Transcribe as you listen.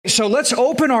So let's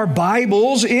open our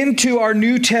Bibles into our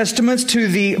New Testaments to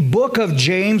the book of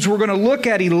James. We're going to look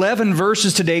at 11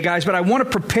 verses today, guys, but I want to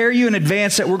prepare you in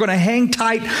advance that we're going to hang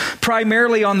tight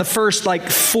primarily on the first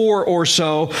 4 or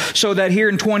so that here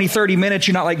in 20, 30 minutes,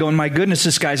 you're not going, my goodness,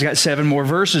 this guy's got 7 more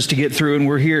verses to get through and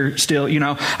we're here still,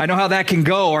 I know how that can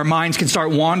go. Our minds can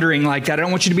start wandering like that. I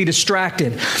don't want you to be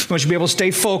distracted. I want you to be able to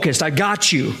stay focused. I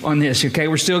got you on this, okay?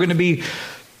 We're still going to be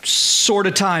sort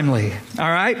of timely. All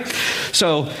right.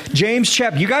 So James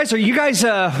chapter, are you guys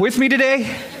with me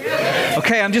today?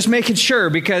 Okay. I'm just making sure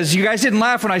because you guys didn't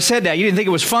laugh when I said that. You didn't think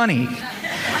it was funny.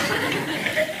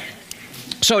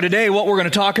 So today what we're going to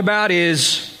talk about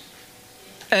is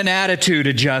an attitude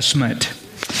adjustment.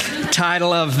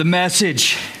 Title of the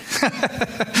message.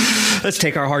 Let's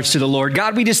take our hearts to the Lord.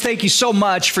 God, we just thank you so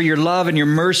much for your love and your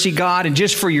mercy, God, and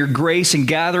just for your grace and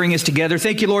gathering us together.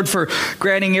 Thank you, Lord, for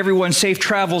granting everyone safe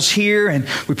travels here, and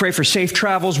we pray for safe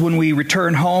travels when we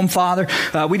return home, Father.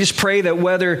 We just pray that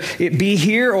whether it be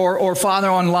here or Father,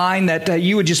 online, that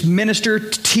you would just minister,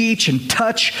 teach, and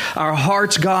touch our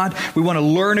hearts, God. We want to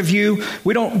learn of you.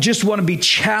 We don't just want to be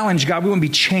challenged, God. We want to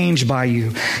be changed by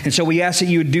you. And so we ask that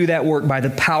you would do that work by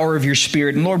the power of your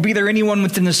Spirit. And Lord, be there anyone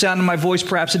within the sound of my voice,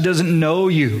 perhaps that doesn't know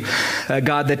you,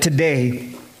 God, that today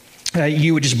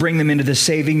you would just bring them into the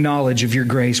saving knowledge of your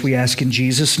grace. We ask in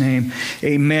Jesus' name,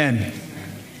 amen.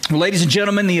 Well, ladies and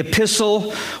gentlemen, the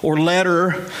epistle or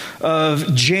letter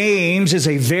of James is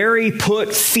a very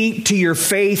put feet to your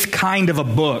faith kind of a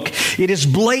book. It is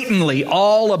blatantly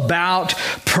all about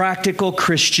practical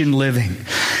Christian living.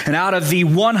 And out of the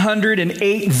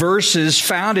 108 verses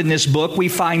found in this book, we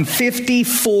find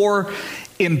 54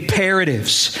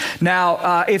 imperatives.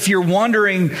 Now, if you're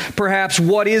wondering perhaps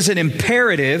what is an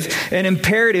imperative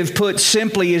put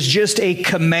simply is just a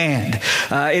command.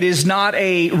 It is not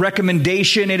a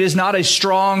recommendation. It is not a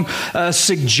strong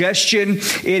suggestion.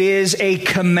 It is a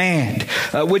command,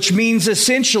 which means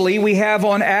essentially we have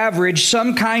on average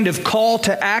some kind of call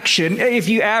to action. If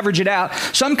you average it out,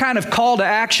 some kind of call to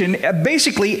action,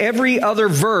 basically every other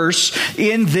verse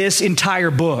in this entire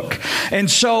book. And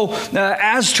so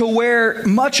as to where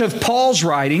much of Paul's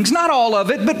writings, not all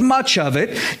of it, but much of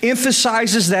it,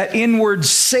 emphasizes that inward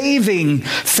saving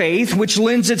faith, which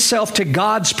lends itself to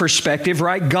God's perspective,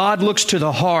 right? God looks to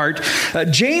the heart.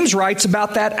 James writes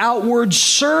about that outward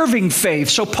serving faith.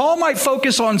 So Paul might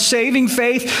focus on saving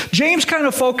faith. James kind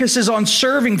of focuses on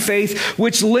serving faith,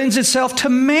 which lends itself to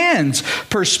man's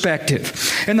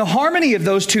perspective. And the harmony of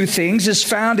those two things is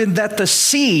found in that the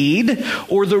seed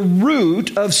or the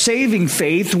root of saving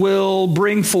faith will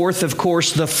bring forth, of course,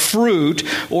 the fruit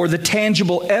or the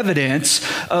tangible evidence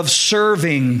of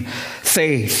serving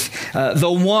faith.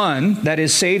 The one, that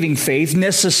is saving faith,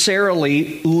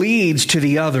 necessarily leads to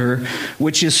the other,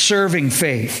 which is serving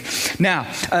faith. Now,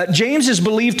 James is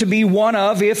believed to be one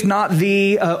of, if not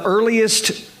the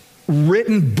earliest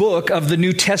written book of the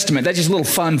New Testament. That's just a little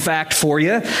fun fact for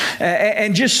you.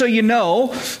 And just so you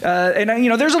know,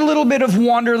 there's a little bit of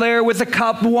wonder there with a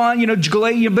cup one,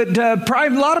 but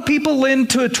probably a lot of people lean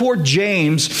toward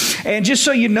James. And just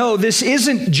so you know, this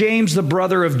isn't James, the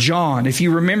brother of John. If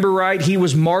you remember right, he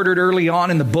was martyred early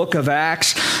on in the book of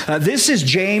Acts. This is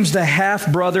James, the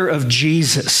half-brother of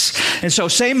Jesus. And so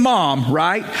same mom,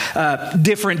 right?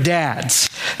 Different dads.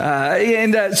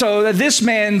 So this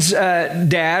man's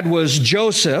dad was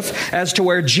Joseph, as to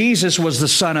where Jesus was the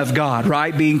Son of God,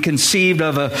 right? Being conceived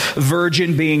of a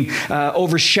virgin, being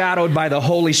overshadowed by the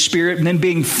Holy Spirit, and then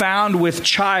being found with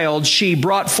child, she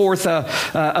brought forth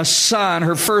a son,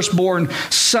 her firstborn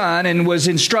son, and was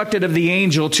instructed of the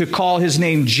angel to call his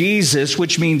name Jesus,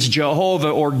 which means Jehovah,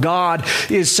 or God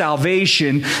is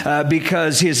salvation,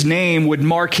 because his name would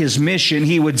mark his mission.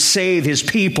 He would save his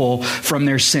people from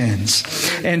their sins.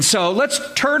 And so let's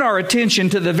turn our attention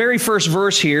to the very first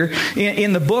verse here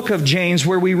in the book of James,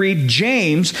 where we read,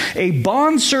 James, a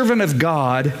bondservant of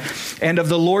God and of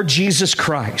the Lord Jesus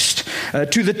Christ,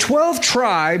 to the 12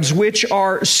 tribes which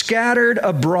are scattered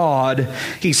abroad,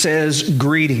 he says,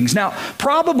 greetings. Now,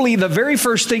 probably the very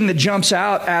first thing that jumps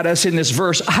out at us in this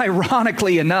verse,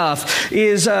 ironically enough,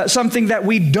 is something that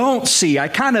we don't see. I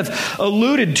kind of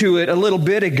alluded to it a little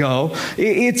bit ago.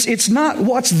 It's not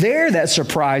what's there that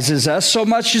surprises us so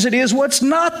much as it is what's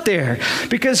not there,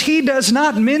 because he does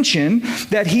not mention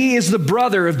that he is the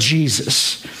brother of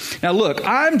Jesus. Now look,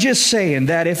 I'm just saying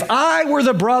that if I were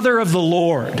the brother of the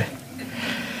Lord,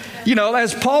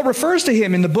 as Paul refers to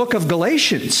him in the book of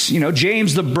Galatians,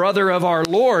 James, the brother of our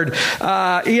Lord,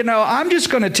 I'm just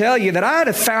going to tell you that I'd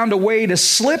have found a way to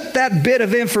slip that bit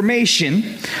of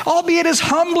information, albeit as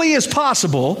humbly as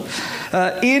possible,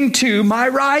 into my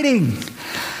writing.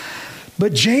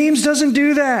 But James doesn't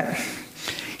do that.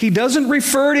 he doesn't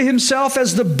refer to himself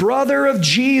as the brother of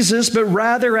Jesus, but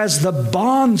rather as the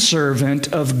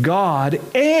bondservant of God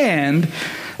and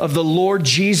of the Lord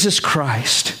Jesus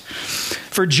Christ.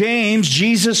 For James,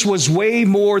 Jesus was way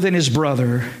more than his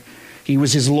brother. He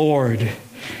was his Lord.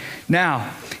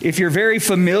 Now, if you're very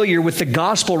familiar with the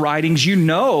gospel writings, you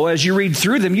know, as you read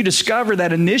through them, you discover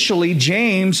that initially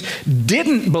James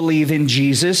didn't believe in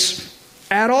Jesus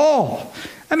at all.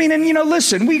 I mean, and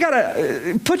listen, we got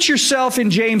to put yourself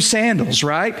in James' sandals,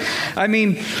 right? I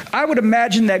mean, I would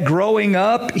imagine that growing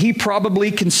up, he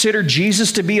probably considered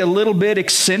Jesus to be a little bit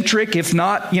eccentric, if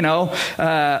not,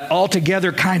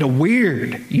 altogether kind of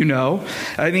weird,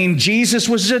 I mean, Jesus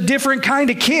was a different kind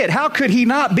of kid. How could he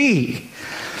not be?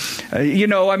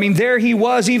 There he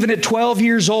was, even at 12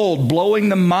 years old, blowing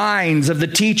the minds of the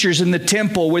teachers in the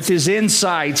temple with his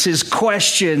insights, his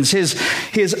questions,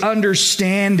 his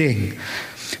understanding.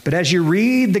 But as you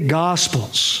read the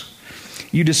Gospels,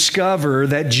 you discover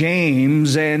that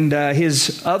James and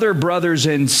his other brothers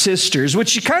and sisters,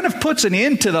 which kind of puts an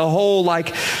end to the whole,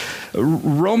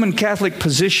 Roman Catholic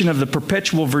position of the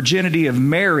perpetual virginity of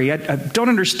Mary. I don't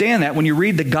understand that when you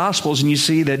read the Gospels and you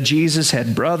see that Jesus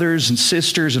had brothers and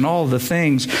sisters and all of the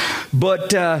things. But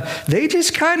they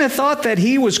just kind of thought that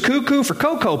he was cuckoo for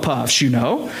Cocoa Puffs,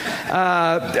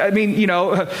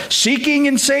 seeking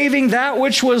and saving that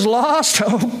which was lost.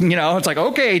 It's like,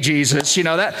 okay, Jesus,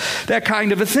 that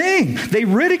kind of a thing. They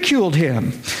ridiculed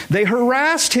him. They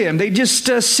harassed him. They just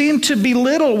seemed to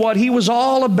belittle what he was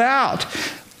all about.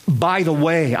 By the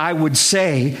way, I would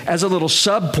say, as a little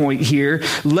sub-point here,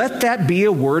 let that be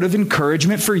a word of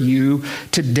encouragement for you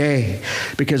today.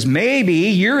 Because maybe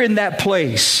you're in that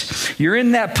place, you're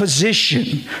in that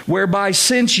position whereby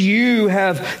since you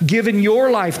have given your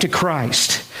life to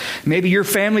Christ, maybe your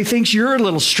family thinks you're a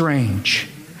little strange.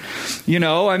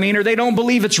 Or they don't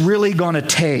believe it's really going to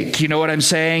take. You know what I'm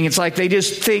saying? It's like they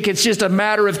just think it's just a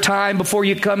matter of time before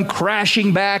you come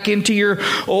crashing back into your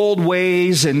old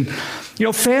ways. And,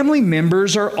 family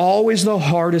members are always the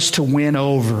hardest to win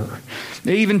over.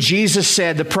 Even Jesus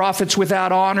said, the prophet's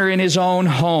without honor in his own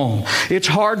home. It's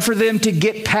hard for them to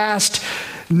get past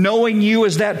knowing you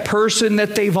as that person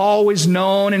that they've always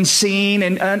known and seen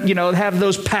and have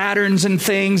those patterns and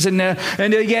things. And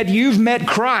yet you've met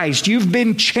Christ. You've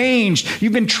been changed.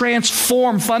 You've been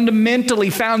transformed fundamentally,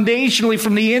 foundationally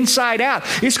from the inside out.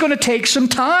 It's going to take some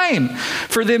time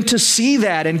for them to see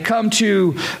that and come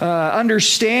to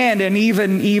understand and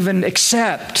even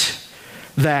accept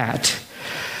that.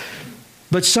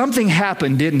 But something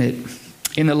happened, didn't it,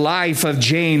 in the life of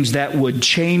James that would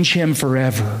change him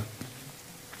forever.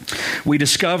 We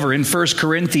discover in 1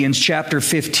 Corinthians chapter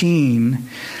 15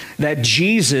 that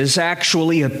Jesus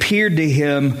actually appeared to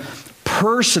him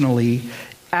personally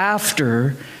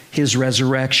after his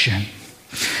resurrection.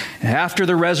 After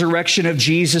the resurrection of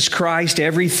Jesus Christ,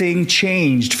 everything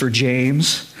changed for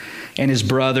James and his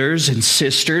brothers and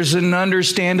sisters, and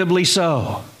understandably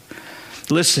so.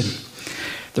 Listen,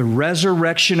 the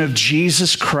resurrection of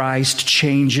Jesus Christ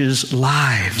changes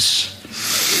lives.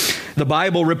 The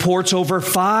Bible reports over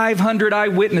 500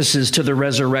 eyewitnesses to the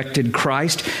resurrected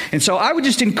Christ. And so I would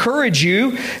just encourage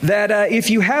you that if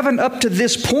you haven't up to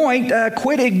this point,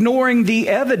 quit ignoring the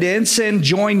evidence and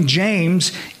join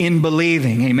James in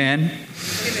believing. Amen.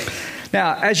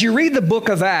 Now, as you read the book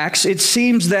of Acts, it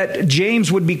seems that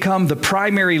James would become the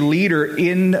primary leader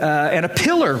and a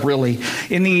pillar, really,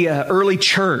 in the early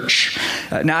church.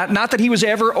 Not that he was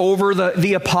ever over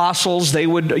the apostles. They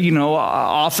would,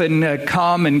 often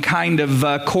come and kind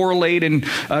of correlate and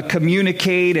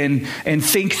communicate and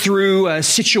think through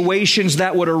situations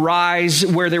that would arise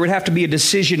where there would have to be a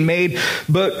decision made.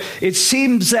 But it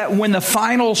seems that when the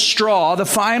final straw, the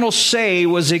final say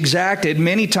was exacted,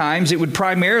 many times it would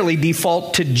primarily default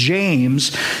to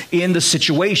James in the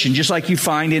situation, just like you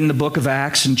find in the book of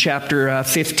Acts in chapter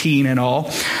 15 and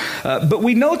all. But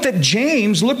we note that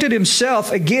James looked at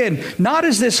himself, again, not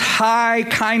as this high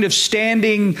kind of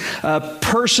standing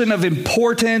person of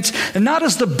importance, and not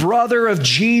as the brother of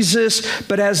Jesus,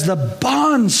 but as the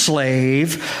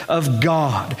bondslave of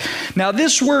God. Now,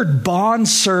 this word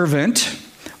bondservant,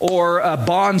 or a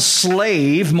bond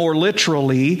slave, more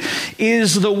literally,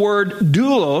 is the word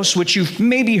doulos, which you've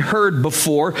maybe heard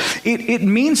before. It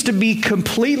means to be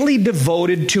completely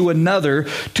devoted to another,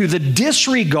 to the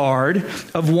disregard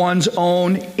of one's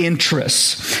own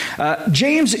interests.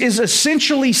 James is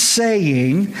essentially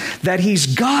saying that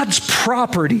he's God's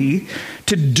property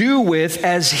to do with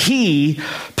as He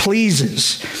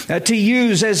pleases, to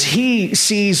use as He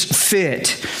sees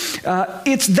fit.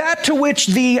 It's that to which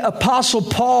the Apostle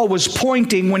Paul was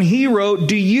pointing when he wrote,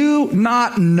 "Do you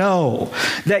not know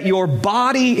that your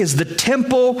body is the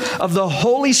temple of the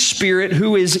Holy Spirit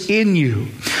who is in you,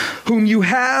 whom you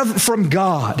have from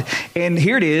God? And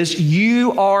here it is,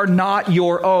 you are not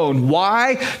your own."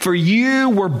 Why? "For you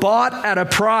were bought at a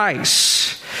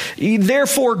price.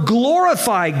 Therefore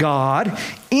glorify God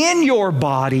in your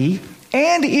body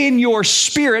and in your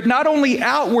spirit," not only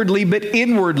outwardly, but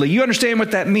inwardly. You understand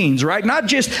what that means, right? Not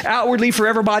just outwardly for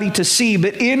everybody to see,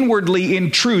 but inwardly in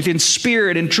truth, in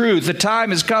spirit and truth. The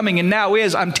time is coming and now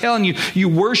is. I'm telling you, you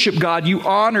worship God, you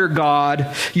honor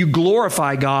God, you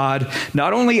glorify God,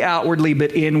 not only outwardly,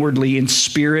 but inwardly in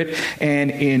spirit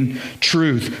and in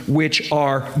truth, which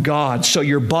are God. So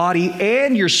your body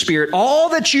and your spirit, all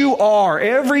that you are,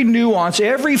 every nuance,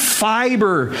 every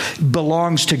fiber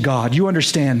belongs to God. You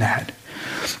understand that?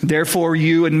 Therefore,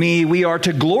 you and me, we are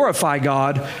to glorify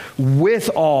God with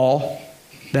all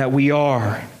that we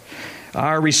are.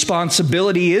 Our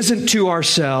responsibility isn't to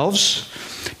ourselves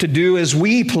to do as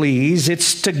we please.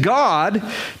 It's to God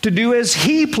to do as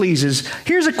He pleases.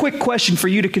 Here's a quick question for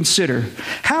you to consider.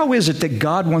 How is it that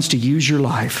God wants to use your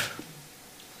life?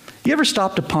 You ever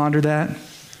stop to ponder that?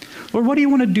 Lord, what do you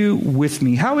want to do with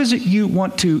me? How is it you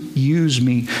want to use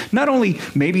me? Not only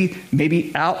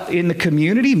maybe out in the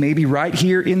community, maybe right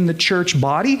here in the church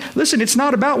body. Listen, it's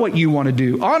not about what you want to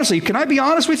do. Honestly, can I be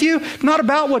honest with you? Not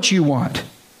about what you want.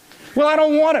 Well, I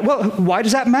don't want it. Well, why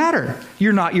does that matter?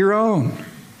 You're not your own.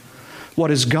 What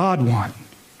does God want?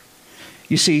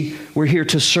 You see, we're here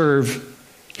to serve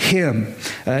Him.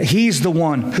 He's the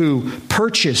one who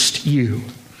purchased you.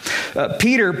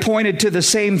 Peter pointed to the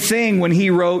same thing when he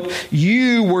wrote,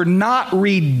 "You were not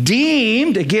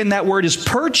redeemed," again that word is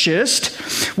purchased,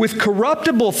 "with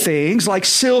corruptible things like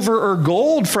silver or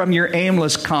gold from your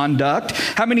aimless conduct."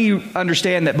 How many of you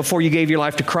understand that before you gave your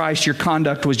life to Christ, your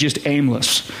conduct was just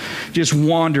aimless, just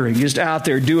wandering, just out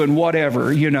there doing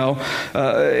whatever,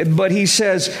 But he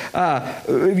says,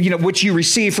 which you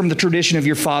received from the tradition of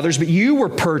your fathers, but you were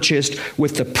purchased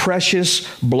with the precious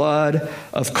blood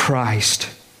of Christ.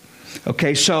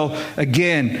 Okay, so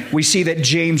again, we see that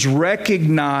James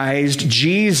recognized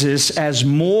Jesus as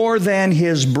more than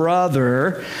his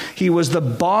brother. He was the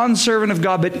bondservant of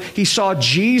God, but he saw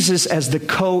Jesus as the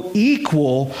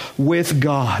co-equal with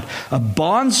God. A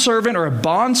bondservant or a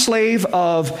bondslave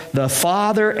of the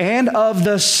Father and of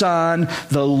the Son,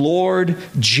 the Lord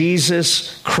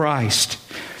Jesus Christ.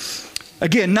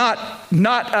 Again,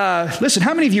 listen,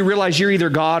 how many of you realize you're either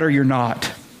God or you're not?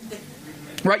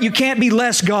 Right? You can't be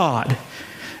less God.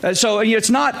 So it's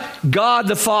not God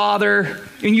the Father,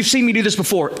 and you've seen me do this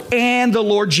before, and the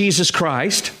Lord Jesus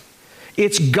Christ.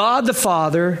 It's God the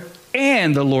Father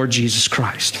and the Lord Jesus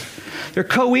Christ. They're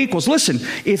co-equals. Listen,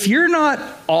 if you're not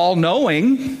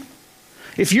all-knowing,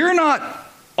 if you're not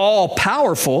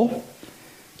all-powerful,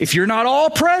 if you're not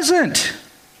all-present,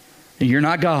 then you're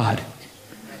not God.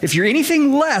 If you're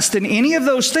anything less than any of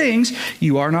those things,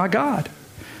 you are not God.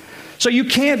 So you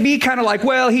can't be kind of like,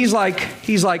 well, he's like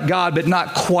God, but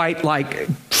not quite like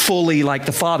fully like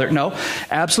the Father. No,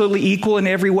 absolutely equal in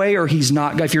every way, or he's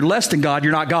not God. If you're less than God,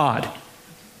 you're not God.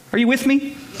 Are you with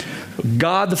me?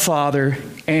 God the Father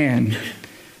and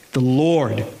the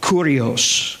Lord,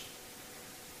 Kurios,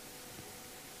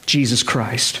 Jesus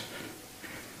Christ.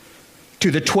 To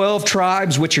the 12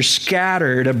 tribes which are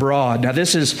scattered abroad. Now,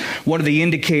 this is one of the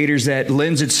indicators that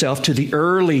lends itself to the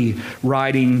early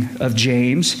writing of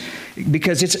James,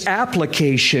 because its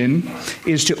application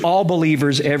is to all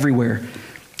believers everywhere.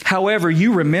 However,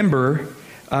 you remember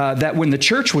that when the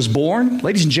church was born,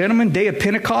 ladies and gentlemen, day of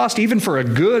Pentecost, even for a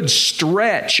good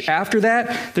stretch after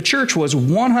that, the church was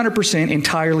 100%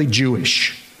 entirely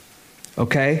Jewish.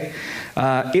 Okay?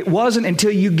 It wasn't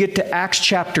until you get to Acts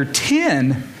chapter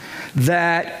 10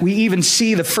 that we even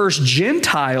see the first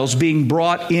Gentiles being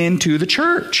brought into the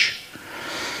church.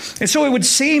 And so it would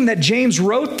seem that James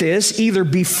wrote this either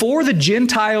before the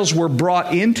Gentiles were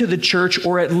brought into the church,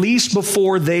 or at least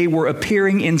before they were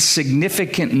appearing in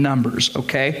significant numbers,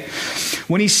 okay?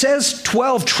 When he says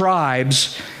 12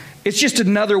 tribes, it's just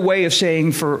another way of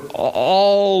saying for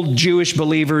all Jewish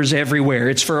believers everywhere.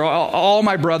 It's for all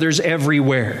my brothers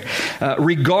everywhere.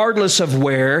 Regardless of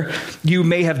where you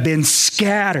may have been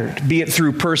scattered, be it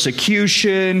through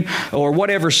persecution or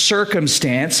whatever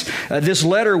circumstance, this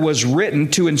letter was written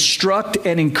to instruct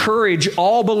and encourage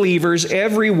all believers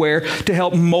everywhere to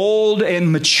help mold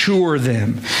and mature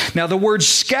them. Now, the word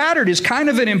scattered is kind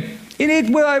of an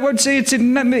Well, I would say it's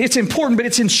important, but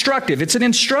it's instructive. It's an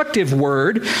instructive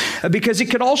word because it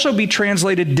could also be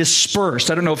translated dispersed.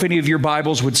 I don't know if any of your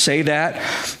Bibles would say that.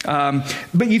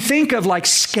 But you think of like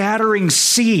scattering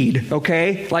seed,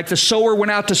 okay? Like the sower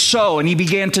went out to sow and he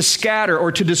began to scatter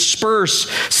or to disperse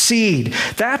seed.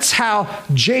 That's how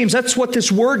James, that's what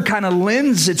this word kind of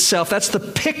lends itself. That's the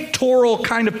pictorial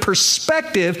kind of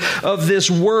perspective of this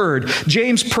word.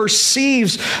 James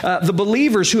perceives the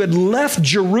believers who had left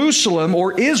Jerusalem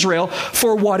or Israel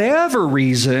for whatever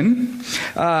reason,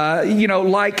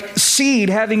 like seed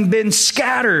having been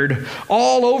scattered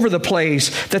all over the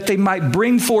place, that they might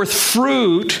bring forth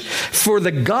fruit for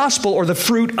the gospel or the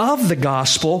fruit of the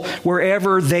gospel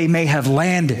wherever they may have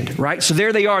landed, right? So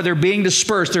there they are. They're being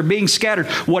dispersed. They're being scattered.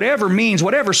 Whatever means,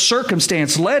 whatever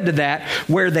circumstance led to that,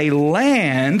 where they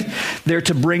land, they're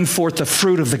to bring forth the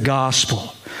fruit of the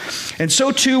gospel. And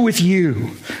so too with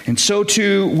you, and so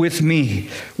too with me.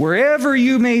 Wherever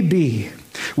you may be,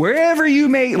 wherever you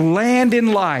may land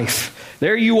in life,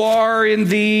 there you are in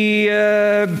the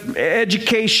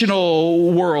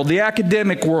educational world, the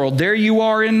academic world. There you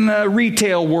are in the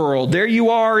retail world. There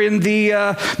you are in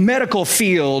the medical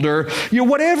field, or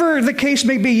whatever the case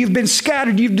may be. You've been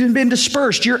scattered. You've been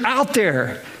dispersed. You're out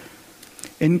there,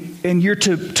 and you're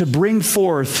to bring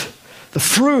forth the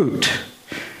fruit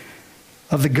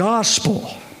of the gospel.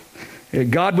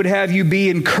 God would have you be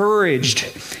encouraged,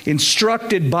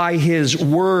 instructed by His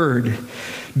word,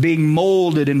 being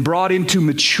molded and brought into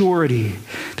maturity,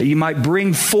 that you might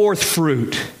bring forth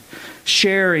fruit,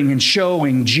 sharing and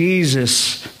showing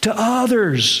Jesus to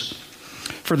others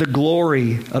for the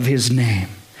glory of His name.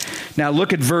 Now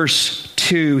look at verse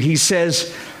 2. He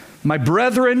says, "My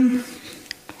brethren,"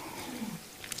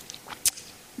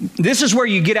 this is where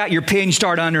you get out your pen, you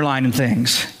start underlining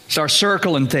things. Start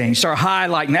circling things. Start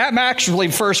highlighting. That actually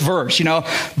first verse,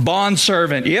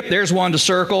 bondservant. Yep, there's one to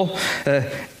circle.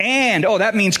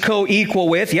 That means co-equal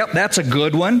with. Yep, that's a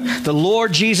good one. The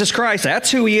Lord Jesus Christ.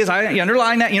 That's who He is. I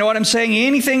underline that. You know what I'm saying?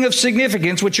 Anything of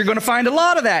significance, which you're going to find a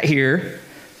lot of that here.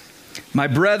 "My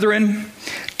brethren,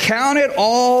 count it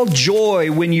all joy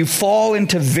when you fall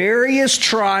into various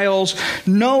trials,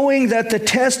 knowing that the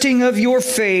testing of your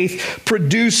faith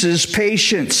produces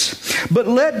patience. But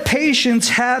let patience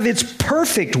have its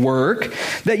perfect work,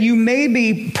 that you may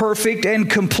be perfect and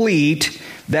complete,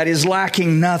 that is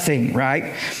lacking nothing," right?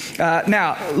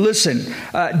 Now, listen,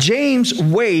 James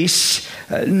wastes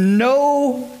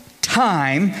no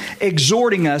time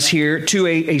exhorting us here to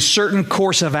a certain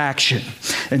course of action.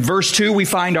 In verse 2, we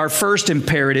find our first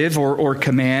imperative or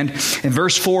command. And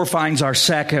verse 4 finds our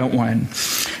second one.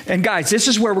 And guys, this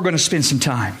is where we're going to spend some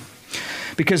time,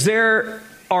 because there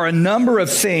are a number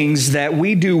of things that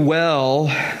we do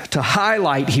well to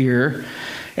highlight here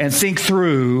and think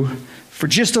through for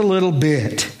just a little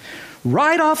bit.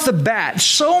 Right off the bat,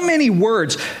 so many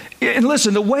words. And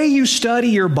listen, the way you study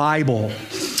your Bible,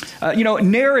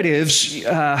 narratives,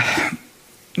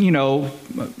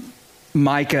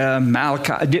 Micah,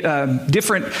 Malachi,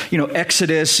 different,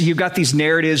 Exodus, you've got these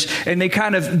narratives, and they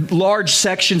kind of large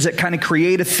sections that kind of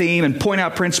create a theme and point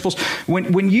out principles.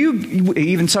 When you,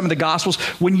 even some of the Gospels,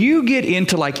 when you get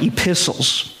into like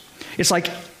epistles, it's like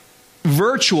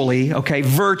virtually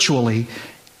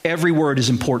every word is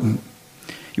important.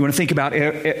 You want to think about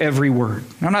every word.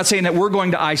 I'm not saying that we're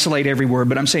going to isolate every word,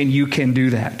 but I'm saying you can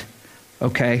do that.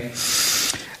 Okay?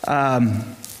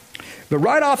 But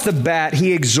right off the bat,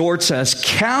 he exhorts us,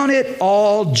 count it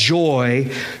all joy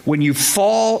when you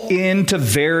fall into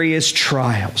various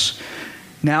trials.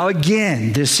 Now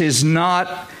again, this is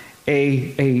not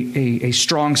a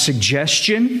strong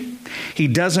suggestion. He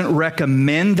doesn't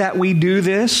recommend that we do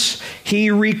this. He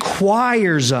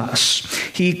requires us.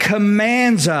 He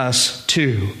commands us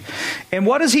to. And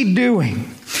what is he doing?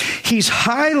 He's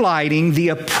highlighting the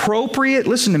appropriate,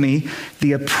 listen to me,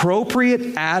 the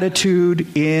appropriate attitude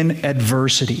in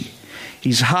adversity.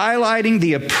 He's highlighting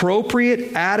the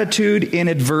appropriate attitude in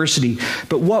adversity.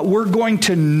 But what we're going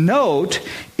to note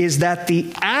is that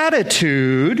the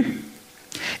attitude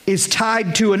is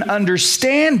tied to an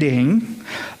understanding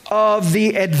of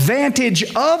the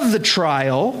advantage of the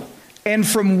trial and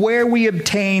from where we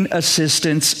obtain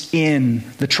assistance in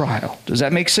the trial. Does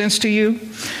that make sense to you?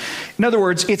 In other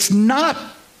words, it's not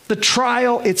the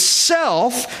trial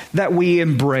itself that we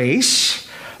embrace,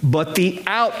 but the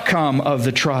outcome of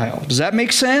the trial. Does that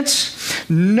make sense?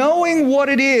 Knowing what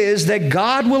it is that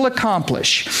God will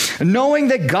accomplish, knowing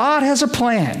that God has a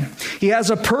plan, He has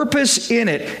a purpose in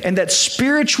it, and that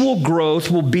spiritual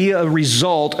growth will be a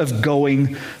result of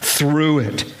going through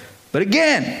it. But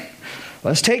again,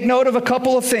 Let's take note of a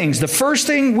couple of things. The first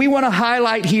thing we want to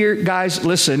highlight here, guys,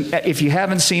 listen, if you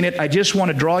haven't seen it, I just want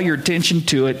to draw your attention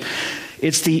to it.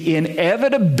 It's the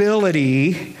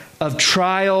inevitability of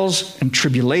trials and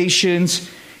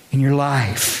tribulations in your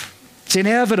life. It's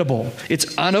inevitable.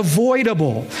 It's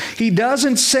unavoidable. He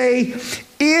doesn't say,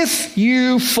 if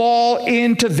you fall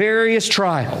into various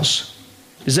trials.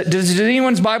 Does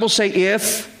anyone's Bible say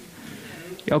if?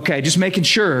 Okay, just making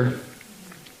sure.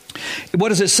 What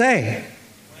does it say?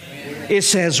 It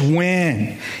says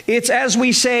when. It's, as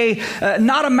we say,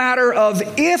 not a matter of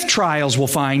if trials will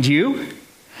find you,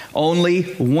 only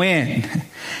when.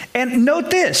 And note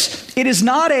this, it is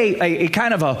not a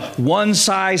kind of a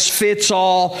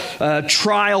one-size-fits-all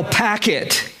trial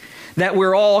packet that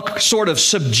we're all sort of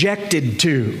subjected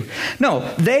to. No,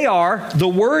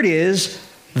 the word is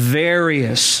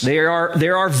various. There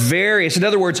are various. In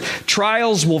other words,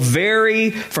 trials will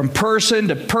vary from person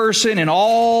to person in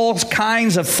all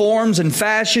kinds of forms and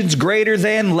fashions, greater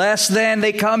than, less than.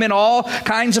 They come in all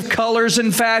kinds of colors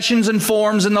and fashions and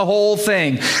forms and the whole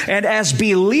thing. And as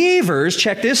believers,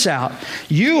 check this out.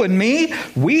 You and me,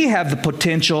 we have the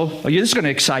potential, this is going to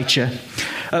excite you,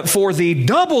 for the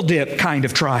double dip kind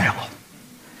of trial.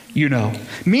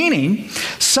 Meaning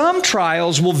some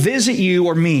trials will visit you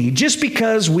or me just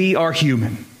because we are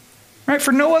human, right?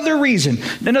 For no other reason.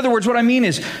 In other words, what I mean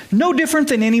is no different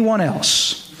than anyone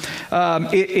else.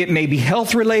 It may be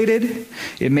health related.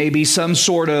 It may be some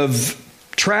sort of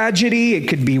tragedy. It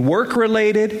could be work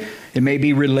related. It may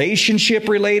be relationship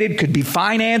related. It could be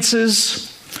finances.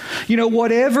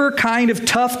 Whatever kind of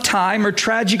tough time or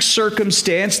tragic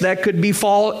circumstance that could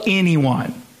befall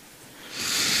anyone.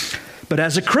 But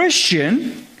as a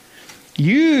Christian,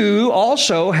 you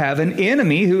also have an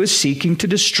enemy who is seeking to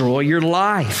destroy your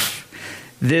life.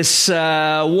 This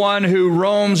one who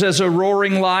roams as a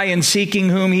roaring lion, seeking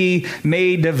whom he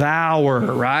may devour,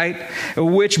 right?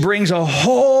 Which brings a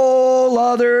whole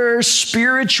other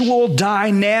spiritual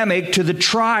dynamic to the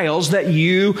trials that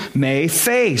you may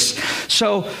face.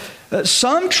 So,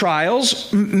 some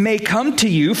trials may come to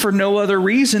you for no other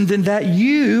reason than that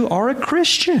you are a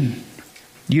Christian.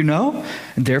 And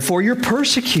therefore you're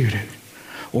persecuted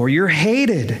or you're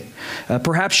hated.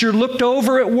 Perhaps you're looked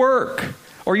over at work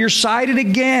or you're sided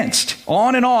against,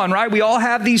 on and on, right? We all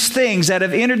have these things that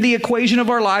have entered the equation of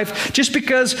our life just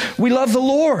because we love the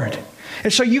Lord.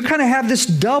 And so you kind of have this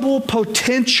double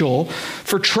potential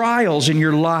for trials in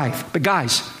your life. But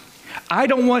guys, I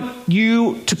don't want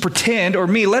you to pretend, or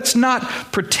me, let's not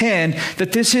pretend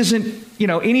that this isn't,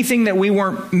 anything that we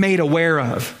weren't made aware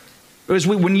of. It was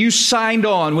when you signed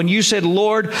on, when you said,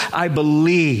 Lord, I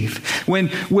believe.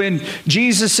 When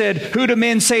Jesus said, who do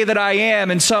men say that I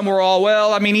am? And some were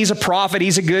all, he's a prophet,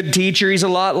 he's a good teacher, he's a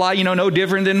lot no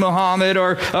different than Muhammad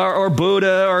or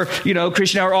Buddha or,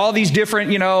 Krishna or all these different,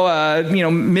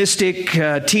 mystic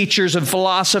teachers and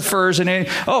philosophers. And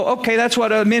okay, that's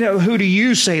what I meant. Who do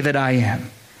you say that I am?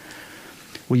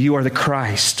 Well, you are the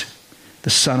Christ, the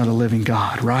Son of the living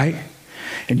God, right?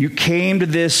 And you came to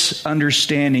this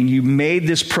understanding. You made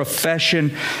this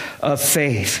profession of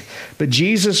faith. But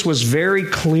Jesus was very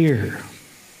clear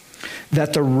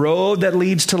that the road that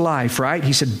leads to life, right?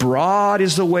 He said, broad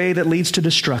is the way that leads to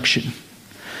destruction,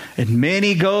 and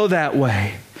many go that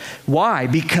way. Why?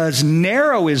 Because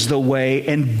narrow is the way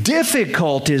and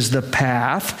difficult is the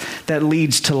path that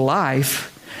leads to life,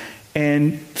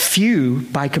 and few,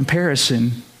 by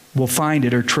comparison, will find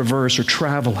it or traverse or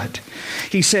travel it.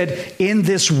 He said, in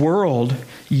this world,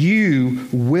 you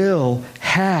will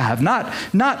have, not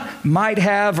might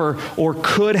have or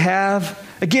could have.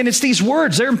 Again, it's these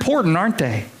words. They're important, aren't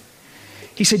they?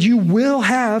 He said, you will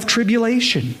have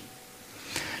tribulation.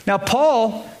 Now,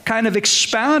 Paul kind of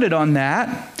expounded on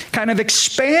that, kind of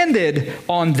expanded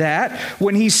on that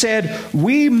when he said,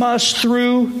 we must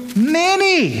through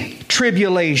many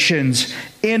tribulations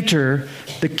enter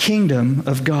the kingdom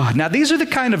of God. Now, these are the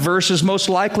kind of verses most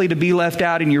likely to be left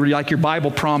out in your Bible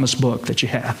promise book that you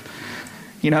have.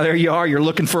 There you are, you're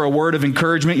looking for a word of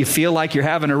encouragement. You feel like you're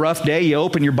having a rough day. You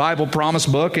open your Bible promise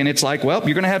book and it's like, well,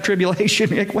 you're going to have tribulation.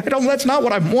 You're like, wait, that's not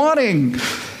what I'm wanting.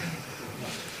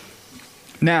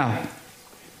 Now,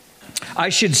 I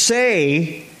should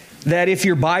say that if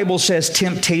your Bible says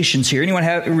temptations here, anyone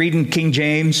reading King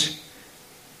James?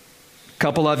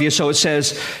 Couple of you. So it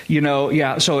says,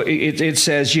 so it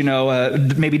says,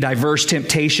 maybe diverse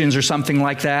temptations or something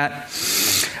like that.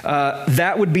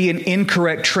 That would be an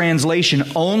incorrect translation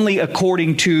only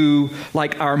according to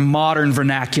our modern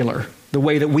vernacular, the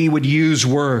way that we would use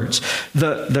words.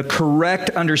 The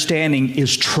correct understanding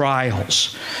is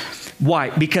trials.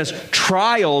 Why? Because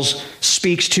trials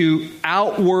speaks to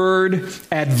outward,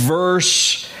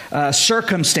 adverse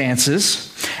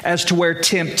circumstances, as to where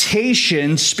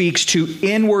temptation speaks to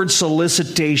inward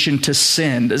solicitation to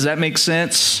sin. Does that make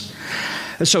sense?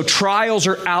 So trials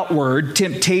are outward,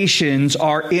 temptations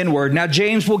are inward. Now,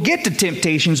 James will get to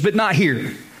temptations, but not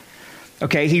here.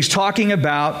 Okay, he's talking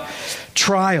about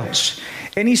trials.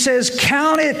 And he says,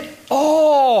 count it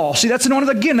all. See, that's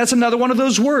another one of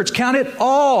those words. Count it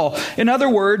all. In other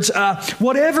words,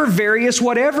 whatever various,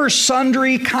 whatever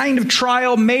sundry kind of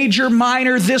trial, major,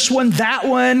 minor, this one, that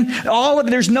one, all of it,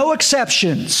 there's no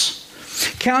exceptions.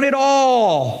 Count it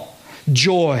all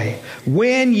joy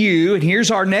when you, and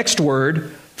here's our next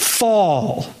word,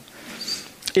 fall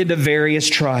into various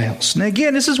trials. And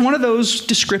again, this is one of those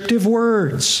descriptive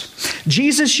words.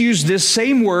 Jesus used this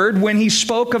same word when he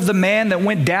spoke of the man that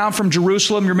went down from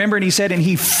Jerusalem. Remember, and he said, and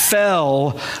he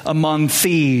fell among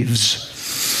thieves.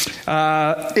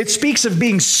 It speaks of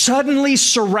being suddenly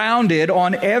surrounded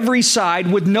on every side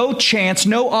with no chance,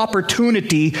 no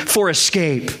opportunity for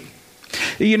escape.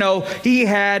 You know, he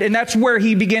had, and that's where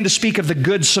he began to speak of the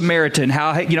Good Samaritan,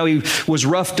 how, you know, he was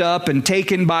roughed up and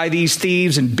taken by these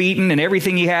thieves and beaten and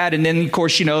everything he had. And then, of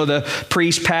course, you know, the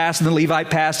priest passed and the Levite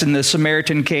passed and the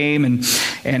Samaritan came and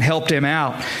helped him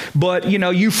out. But, you know,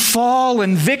 you fall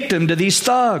in victim to these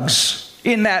thugs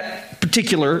in that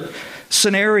particular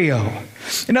scenario.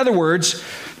 In other words,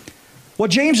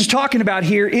 what James is talking about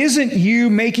here isn't you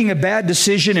making a bad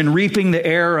decision and reaping the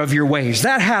error of your ways.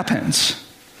 That happens.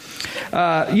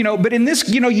 But in this,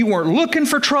 you weren't looking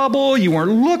for trouble, you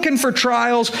weren't looking for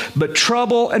trials, but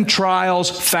trouble and trials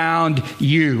found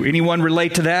you. Anyone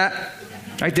relate to that?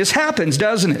 Right? This happens,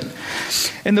 doesn't it?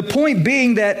 And the point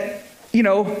being that,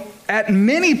 at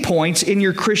many points in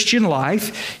your Christian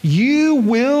life, you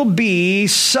will be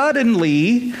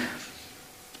suddenly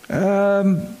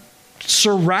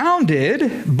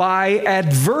surrounded by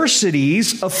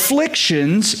adversities,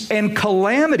 afflictions, and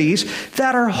calamities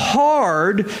that are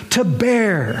hard to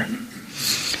bear.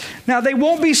 Now, they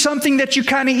won't be something that you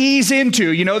kind of ease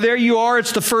into. There you are,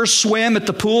 it's the first swim at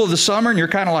the pool of the summer, and you're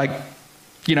kind of like,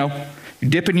 you're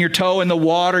dipping your toe in the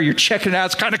water, you're checking it out,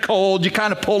 it's kind of cold, you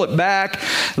kind of pull it back.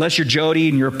 Unless you're Jody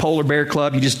and you're a polar bear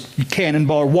club, you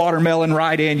cannonball watermelon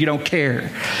right in, you don't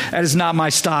care. That is not my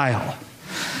style.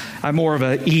 I'm more of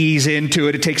a ease into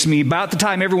it. It takes me about the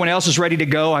time everyone else is ready to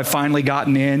go, I've finally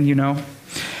gotten in,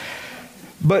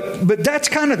 But that's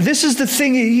this is the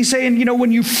thing he's saying,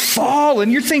 when you fall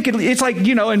and you're thinking, it's like,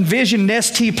 envision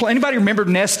Nestea plunge. Anybody remember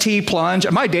Nestea plunge?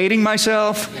 Am I dating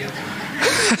myself?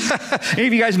 Any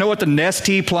of you guys know what the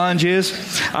Nestea plunge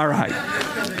is? All right.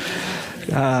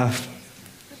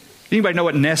 Anybody know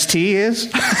what Nestea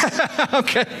is?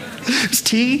 Okay. It's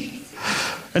tea.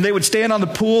 And they would stand on the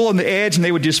pool on the edge and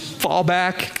they would just fall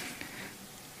back.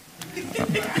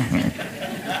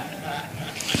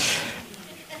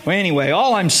 Well, anyway,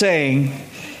 all I'm saying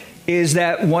is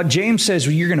that what James says,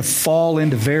 you're going to fall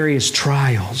into various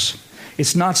trials.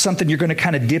 It's not something you're going to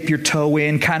kind of dip your toe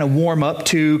in, kind of warm up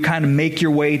to, kind of make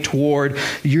your way toward.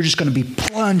 You're just going to be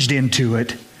plunged into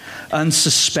it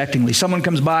unsuspectingly. Someone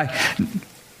comes by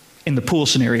in the pool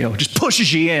scenario, just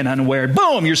pushes you in unaware.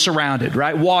 Boom, you're surrounded,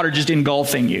 right? Water just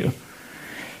engulfing you.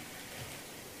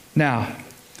 Now,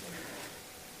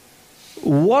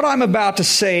 what I'm about to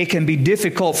say can be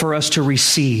difficult for us to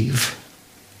receive,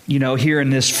 here in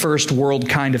this first world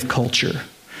kind of culture.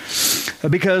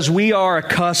 Because we are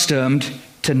accustomed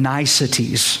to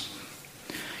niceties.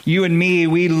 You and me,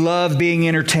 we love being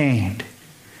entertained.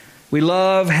 We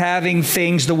love having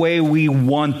things the way we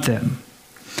want them.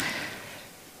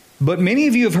 But many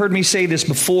of you have heard me say this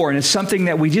before, and it's something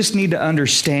that we just need to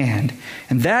understand.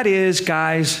 And that is,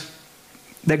 guys,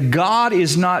 that God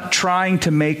is not trying to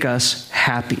make us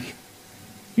happy.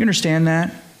 You understand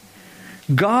that?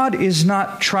 God is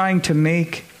not trying to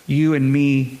make you and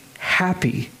me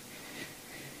happy.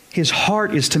 His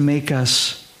heart is to make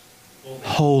us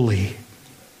holy.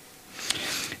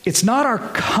 It's not our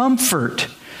comfort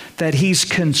that He's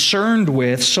concerned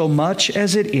with so much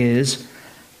as it is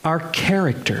our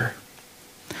character.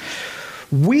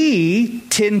 We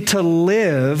tend to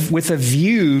live with a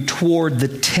view toward the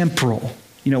temporal.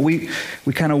 We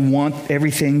kind of want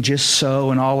everything just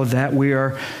so and all of that. We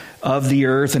are of the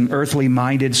earth and earthly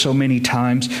minded so many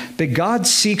times. But God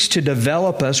seeks to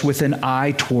develop us with an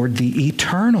eye toward the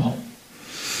eternal.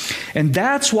 And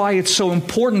that's why it's so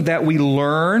important that we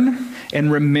learn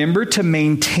and remember to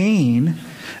maintain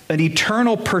an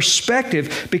eternal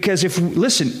perspective, because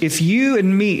if you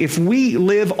and me, if we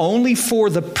live only for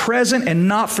the present and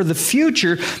not for the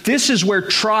future, this is where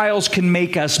trials can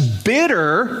make us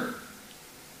bitter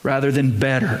rather than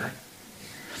better.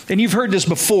 And you've heard this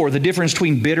before. The difference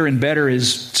between bitter and better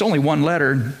is it's only one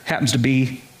letter, happens to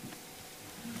be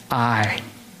I.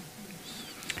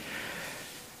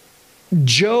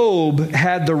 Job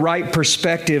had the right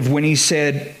perspective when he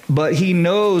said, "But he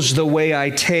knows the way I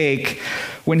take.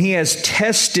 When he has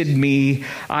tested me,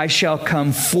 I shall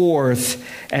come forth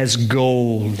as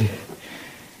gold."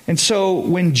 And so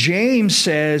when James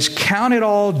says, "Count it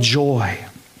all joy,"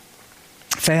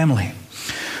 family,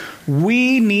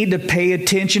 we need to pay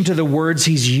attention to the words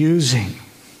he's using.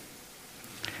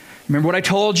 Remember what I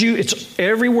told you?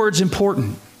 Every word's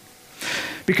important.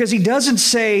 Because he doesn't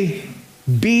say,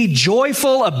 "Be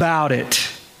joyful about it."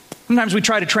 Sometimes we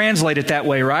try to translate it that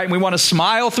way, right? And we want to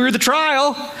smile through the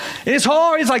trial. It's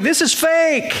hard. It's like, this is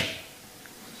fake.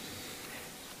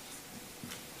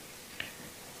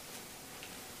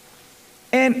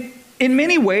 And in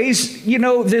many ways,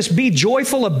 this "be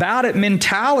joyful about it"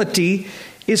 mentality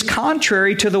is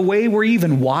contrary to the way we're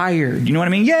even wired. You know what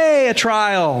I mean? Yay, a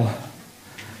trial.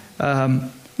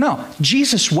 No,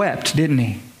 Jesus wept, didn't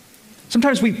he?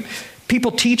 Sometimes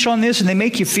people teach on this and they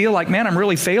make you feel like, man, I'm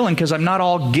really failing because I'm not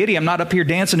all giddy. I'm not up here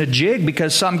dancing a jig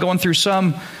because I'm going through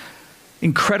some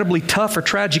incredibly tough or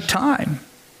tragic time.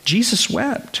 Jesus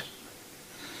wept.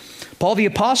 Paul the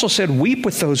Apostle said, "Weep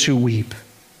with those who weep."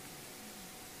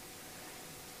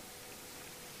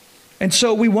 And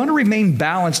so we want to remain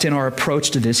balanced in our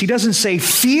approach to this. He doesn't say,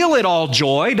 "Feel it all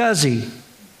joy," does he?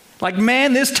 Like,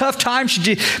 man, this tough time,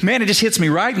 it just hits me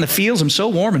right in the feels. I'm so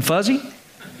warm and fuzzy.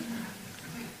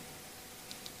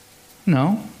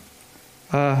 No.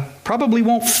 Probably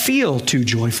won't feel too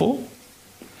joyful.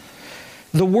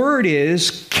 The word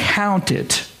is count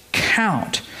it.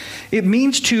 Count. It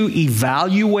means to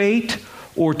evaluate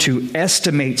or to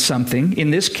estimate something,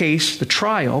 in this case, the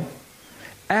trial,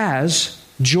 as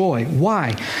joy.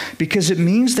 Why? Because it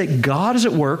means that God is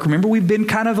at work. Remember, we've been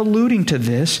kind of alluding to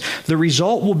this. The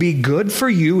result will be good for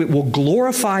you. It will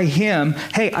glorify Him.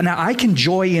 Hey, now I can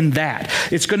joy in that.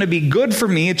 It's going to be good for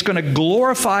me. It's going to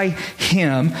glorify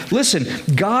Him. Listen,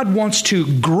 God wants to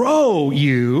grow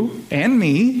you and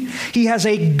me. He has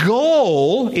a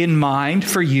goal in mind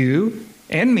for you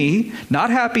and me. Not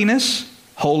happiness,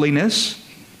 holiness,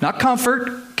 not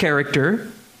comfort, character.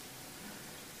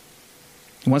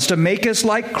 He wants to make us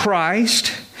like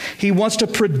Christ. He wants to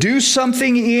produce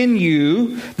something in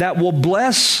you that will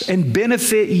bless and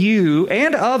benefit you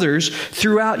and others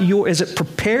throughout as it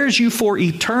prepares you for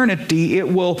eternity. It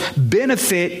will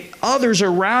benefit others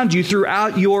around you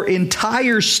throughout your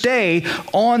entire stay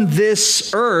on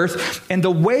this earth. And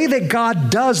the way that God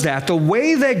does that, the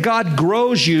way that God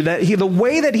grows you, the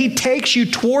way that He takes you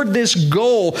toward this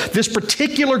goal, this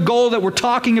particular goal that we're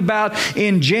talking about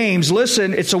in James,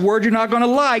 listen, it's a word you're not going to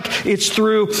like. It's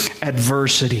through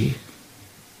adversity.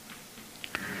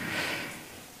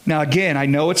 Now, again, I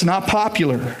know it's not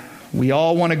popular. We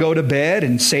all want to go to bed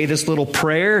and say this little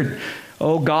prayer.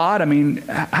 Oh God, I mean,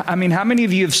 how many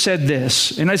of you have said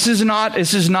this? And this is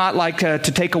not like to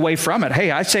take away from it.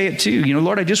 Hey, I say it too.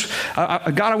 Lord,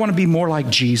 God, I want to be more like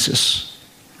Jesus.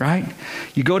 Right?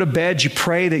 You go to bed, you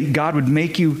pray that God would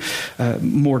make you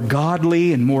more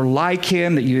godly and more like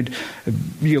Him, that you'd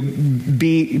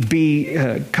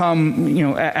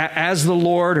come as the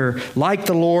Lord or like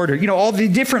the Lord, or all the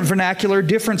different vernacular,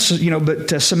 different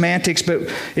but semantics,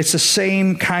 but it's the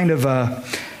same kind of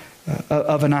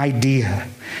an idea.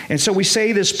 And so we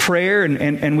say this prayer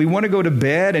and we want to go to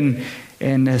bed and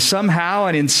somehow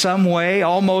and in some way,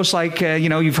 almost like,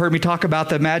 you've heard me talk about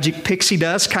the magic pixie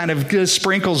dust kind of just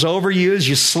sprinkles over you as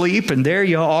you sleep, and there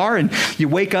you are, and you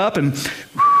wake up and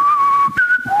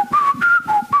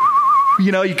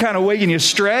you kind of wake and you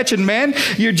stretch, and man,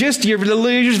 you're just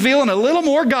feeling a little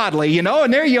more godly, and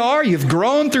there you are, you've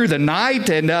grown through the night,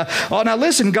 and now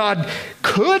listen, God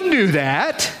could do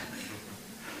that.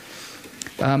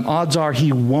 Odds are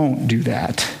He won't do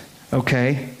that,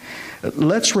 okay?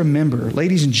 Let's remember,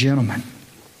 ladies and gentlemen,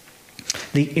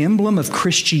 the emblem of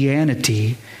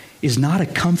Christianity is not a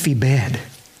comfy bed.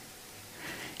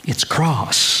 It's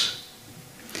cross.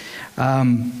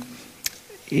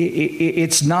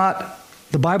 It's not,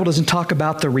 the Bible doesn't talk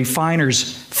about the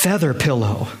refiner's feather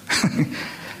pillow,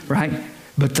 right?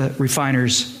 But the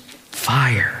refiner's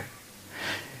fire.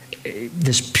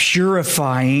 This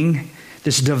purifying,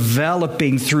 this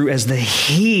developing through as the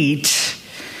heat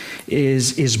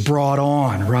is brought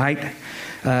on, right?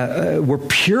 We're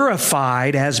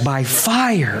purified as by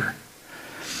fire.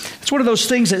 It's one of those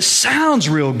things that sounds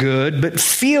real good, but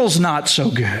feels not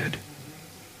so good.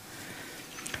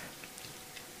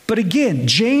 But again,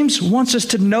 James wants us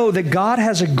to know that God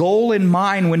has a goal in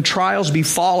mind when trials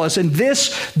befall us, and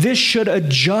this should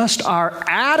adjust our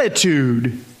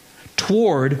attitude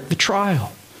toward the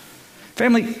trial.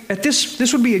 Family,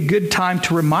 this would be a good time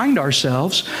to remind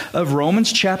ourselves of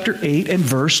Romans chapter 8 and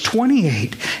verse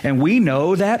 28. And we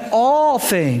know that all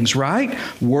things, right,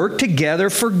 work together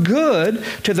for good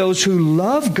to those who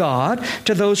love God,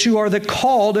 to those who are the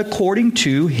called according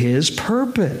to His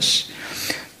purpose.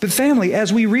 But family,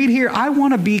 as we read here, I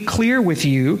want to be clear with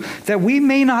you that we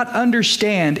may not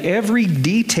understand every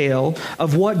detail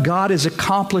of what God is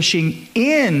accomplishing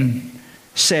in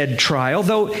said trial,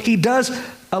 though He does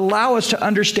allow us to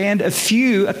understand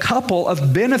a couple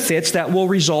of benefits that will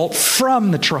result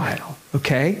from the trial,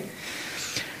 okay?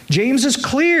 James is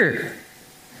clear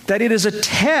that it is a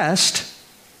test.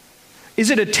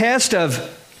 Is it a test of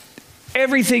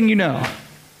everything you know?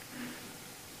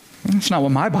 That's not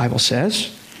what my Bible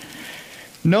says.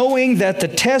 Knowing that the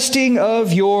testing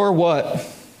of your what?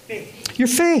 Faith. Your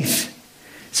faith.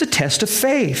 It's a test of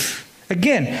faith.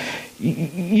 Again,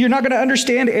 you're not going to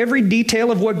understand every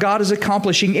detail of what God is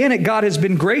accomplishing in it. God has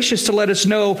been gracious to let us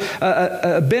know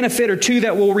a benefit or two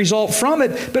that will result from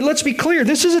it. But let's be clear,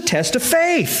 this is a test of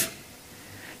faith.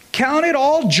 Count it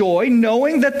all joy,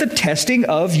 knowing that the testing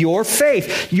of your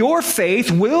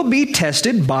faith will be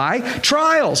tested by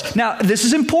trials. Now, this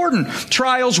is important.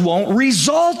 Trials won't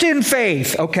result in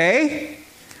faith, okay?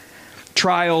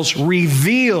 Trials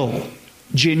reveal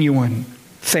genuine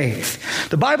faith.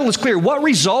 The Bible is clear. What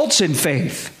results in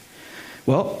faith?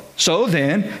 Well, so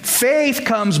then, faith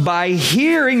comes by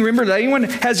hearing. Remember, that anyone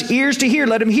has ears to hear,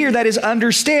 let him hear. That is,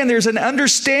 understand. There's an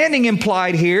understanding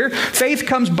implied here. Faith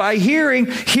comes by hearing.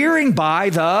 Hearing by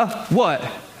the what?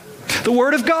 The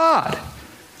Word of God.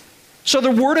 So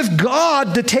the Word of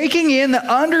God, the taking in, the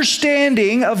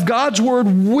understanding of God's Word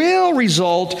will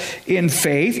result in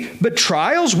faith, but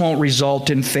trials won't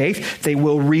result in faith. They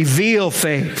will reveal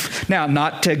faith. Now,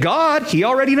 not to God, He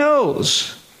already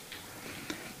knows,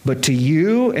 but to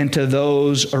you and to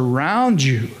those around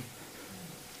you.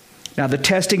 Now, the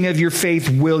testing of your faith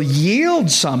will yield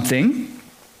something.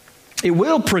 It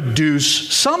will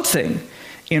produce something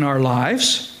in our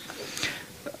lives.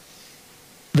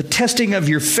 The testing of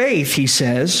your faith, he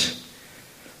says,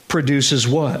 produces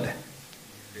what?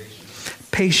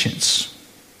 Patience.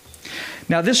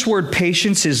 Now, this word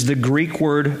patience is the Greek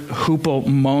word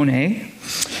hupomone.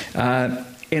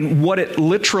 And what it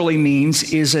literally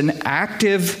means is an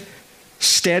active,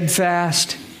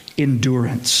 steadfast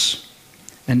endurance.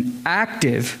 An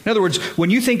active, in other words, when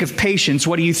you think of patience,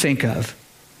 what do you think of?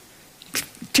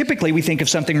 Typically, we think of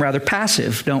something rather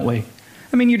passive, don't we?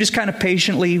 I mean, you're just kind of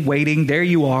patiently waiting. There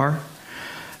you are.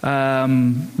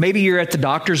 Maybe you're at the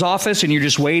doctor's office and you're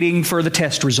just waiting for the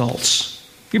test results.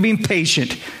 You're being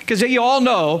patient. Because you all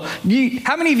know,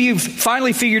 how many of you have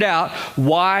finally figured out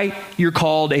why you're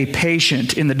called a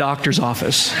patient in the doctor's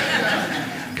office?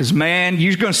 Because, man,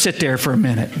 you're going to sit there for a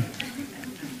minute.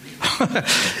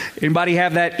 Anybody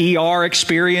have that ER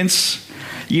experience?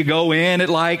 You go in at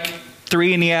like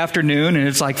 3 p.m. and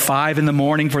it's like 5 a.m.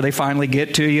 before they finally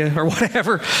get to you or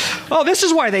whatever. Oh, this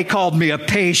is why they called me a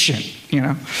patient, you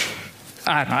know.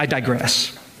 I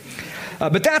digress.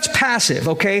 But that's passive,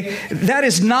 okay? That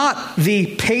is not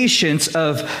the patience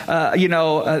of,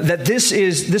 that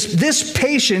this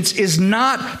patience is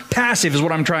not passive is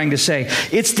what I'm trying to say.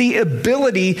 It's the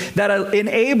ability that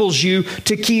enables you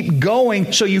to keep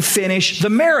going so you finish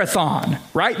the marathon,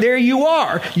 right? There you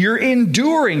are. You're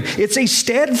enduring. It's a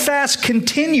steadfast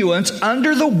continuance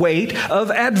under the weight of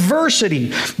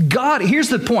adversity. God, here's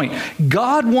the point.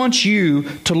 God wants you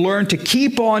to learn to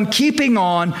keep on keeping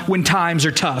on when times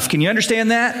are tough. Can you understand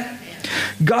that?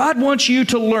 God wants you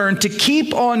to learn to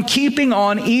keep on keeping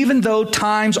on even though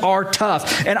times are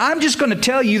tough. And I'm just going to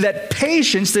tell you that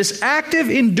patience, this active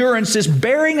endurance, this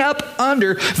bearing up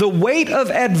under the weight of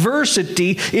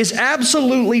adversity is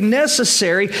absolutely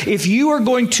necessary if you are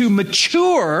going to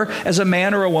mature as a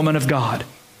man or a woman of God.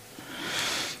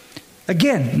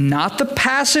 Again, not the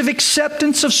passive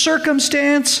acceptance of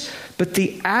circumstance, but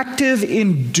the active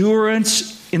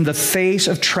endurance in the face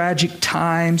of tragic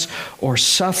times or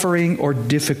suffering or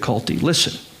difficulty.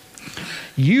 Listen,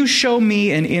 you show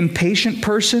me an impatient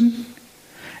person,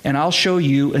 and I'll show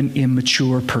you an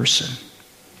immature person.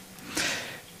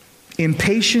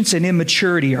 Impatience and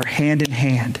immaturity are hand in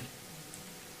hand.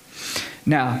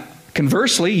 Now,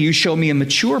 conversely, you show me a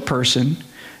mature person,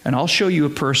 and I'll show you a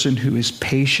person who is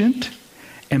patient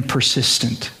and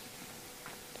persistent.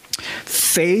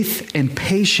 Faith and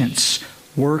patience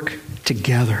work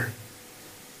together,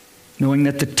 knowing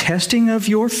that the testing of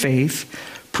your faith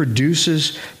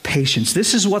produces patience. patience.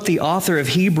 This is what the author of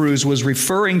Hebrews was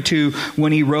referring to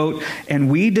when he wrote, "And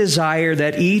we desire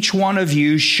that each one of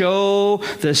you show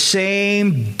the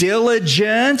same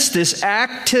diligence," this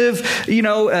active,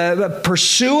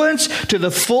 pursuance to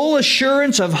the full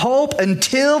assurance of hope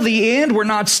until the end. We're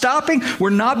not stopping. We're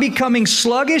not becoming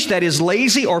sluggish, that is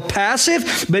lazy or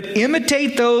passive, but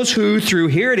imitate those who through,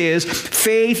 here it is,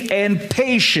 faith and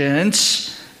patience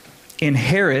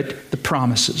inherit the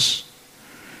promises.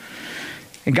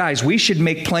 And guys, we should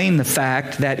make plain the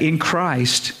fact that in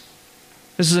Christ,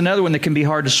 this is another one that can be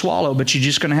hard to swallow, but you're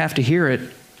just going to have to hear it.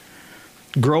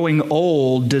 Growing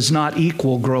old does not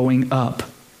equal growing up.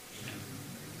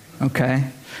 Okay?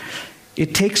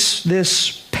 It takes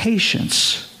this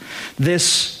patience,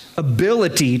 this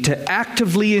ability to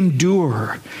actively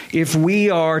endure if we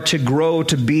are to grow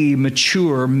to be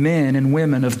mature men and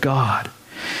women of God.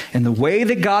 And the way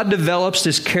that God develops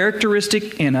this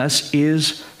characteristic in us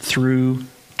is through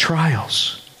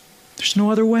trials. There's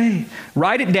no other way.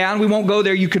 Write it down. We won't go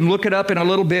there. You can look it up in a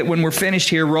little bit when we're finished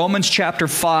here. Romans chapter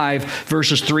 5,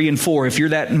 verses 3 and 4. If you're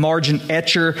that margin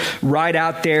etcher right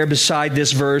out there beside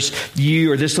this verse,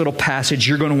 or this little passage,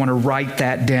 you're going to want to write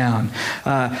that down.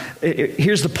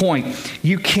 Here's the point.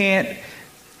 You can't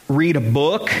read a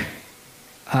book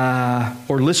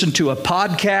or listen to a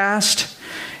podcast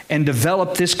and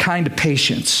develop this kind of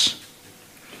patience.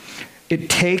 It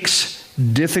takes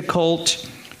difficult,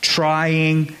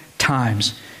 trying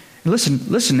times.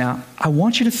 Listen now, I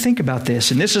want you to think about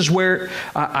this. And this is where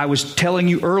I was telling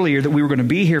you earlier that we were going to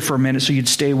be here for a minute, so you'd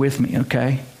stay with me,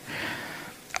 okay?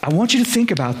 I want you to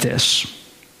think about this.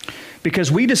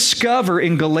 Because we discover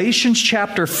in Galatians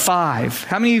chapter 5,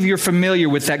 how many of you are familiar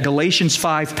with that Galatians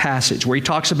 5 passage where he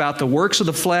talks about the works of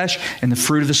the flesh and the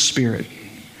fruit of the Spirit?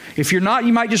 If you're not,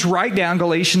 you might just write down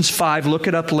Galatians 5, look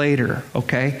it up later,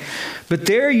 okay? But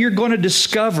there you're going to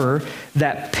discover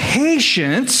that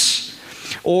patience,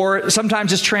 or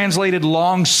sometimes it's translated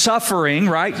long-suffering,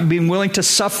 right? Being willing to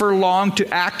suffer long,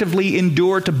 to actively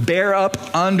endure, to bear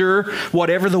up under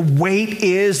whatever the weight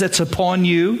is that's upon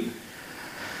you.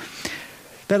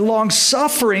 That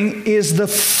long-suffering is the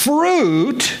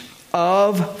fruit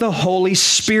of the Holy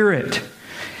Spirit.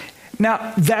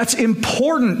 Now, that's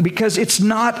important because it's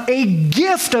not a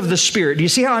gift of the Spirit. Do you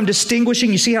see how I'm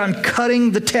distinguishing? You see how I'm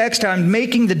cutting the text, how I'm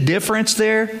making the difference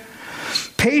there?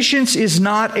 Patience is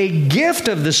not a gift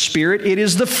of the Spirit. It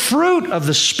is the fruit of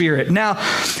the Spirit. Now,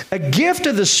 a gift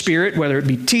of the Spirit, whether it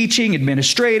be teaching,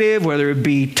 administrative, whether it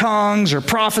be tongues or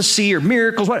prophecy or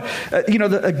miracles,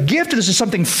 a gift of this is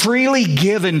something freely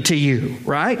given to you,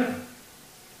 right?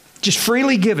 Just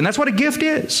freely given. That's what a gift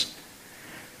is.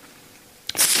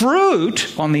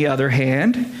 Fruit, on the other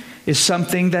hand, is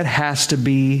something that has to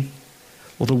be,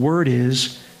 the word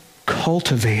is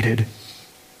cultivated.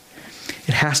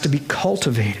 It has to be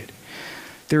cultivated.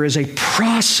 There is a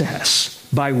process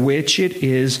by which it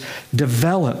is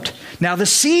developed. Now, the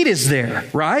seed is there,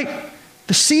 right?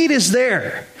 The seed is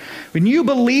there. When you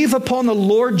believe upon the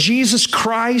Lord Jesus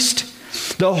Christ,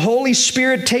 the Holy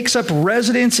Spirit takes up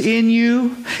residence in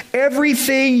you.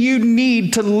 Everything you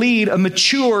need to lead a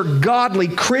mature, godly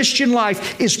Christian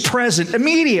life is present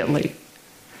immediately.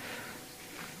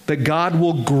 But God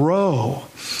will grow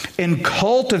and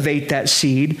cultivate that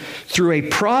seed through a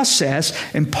process,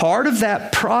 and part of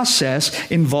that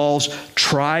process involves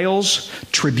trials,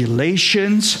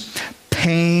 tribulations,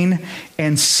 pain,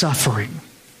 and suffering.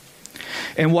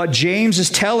 And what James is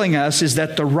telling us is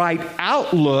that the right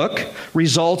outlook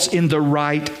results in the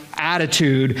right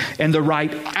attitude, and the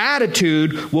right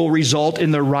attitude will result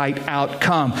in the right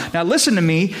outcome. Now listen to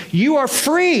me, you are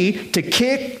free to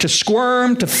kick, to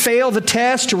squirm, to fail the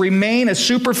test, to remain a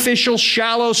superficial,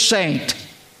 shallow saint.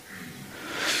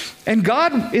 And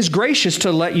God is gracious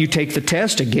to let you take the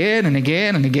test again and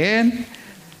again and again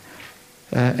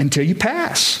until you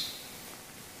pass.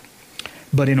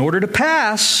 But in order to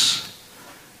pass,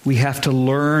 we have to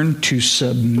learn to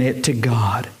submit to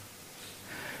God.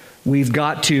 We've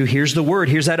got to, here's the word,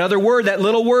 here's that other word, that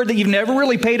little word that you've never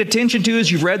really paid attention to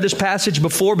as you've read this passage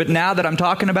before, but now that I'm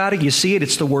talking about it, you see it,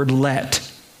 it's the word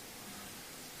let.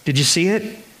 Did you see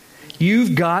it?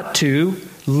 You've got to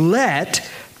let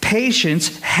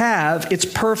patience have its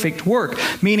perfect work.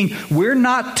 Meaning, we're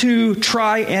not to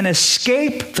try and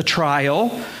escape the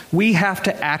trial. We have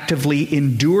to actively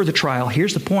endure the trial.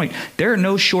 Here's the point. There are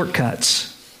no shortcuts.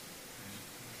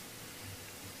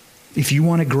 If you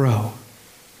want to grow,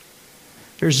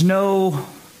 there's no,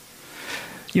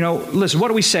 listen, what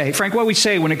do we say? Frank, what do we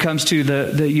say when it comes to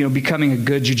the becoming a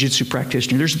good jiu-jitsu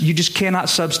practitioner? You just cannot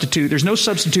substitute. There's no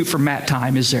substitute for mat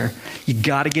time, is there? You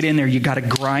got to get in there. You got to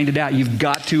grind it out. You've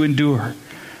got to endure.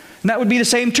 And that would be the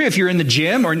same too if you're in the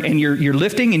gym and you're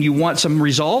lifting and you want some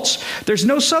results. There's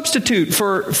no substitute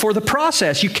for the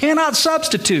process. You cannot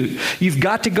substitute. You've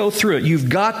got to go through it. You've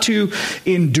got to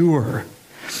endure.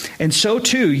 And so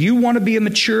too, you want to be a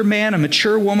mature man, a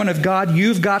mature woman of God,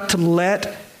 you've got to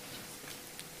let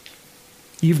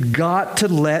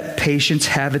patience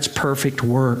have its perfect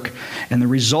work. And the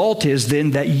result is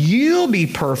then that you'll be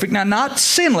perfect. Now, not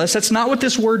sinless. That's not what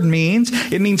this word means.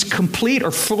 It means complete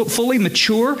or fully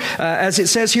mature. As it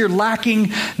says here,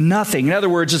 lacking nothing. In other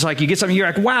words, it's like you get something, you're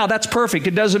like, wow, that's perfect.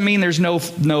 It doesn't mean there's no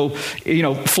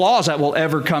flaws that will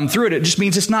ever come through it. It just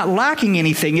means it's not lacking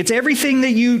anything. It's everything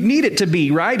that you need it to be,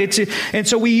 right? And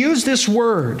so we use this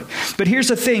word. But here's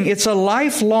the thing. It's a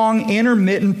lifelong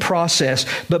intermittent process.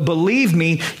 But believe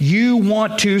me, you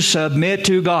want to submit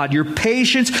to God. Your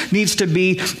patience needs to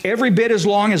be every bit as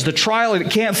long as the trial.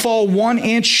 It can't fall 1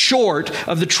 inch short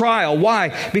of the trial.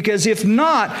 Why? Because if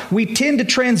not, we tend to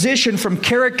transition from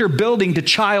character building to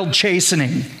child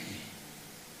chastening.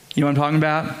 You know what I'm talking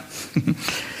about?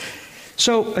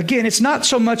 So again, it's not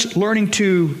so much learning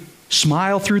to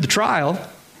smile through the trial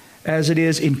as it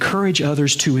is encourage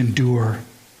others to endure.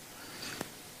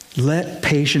 Let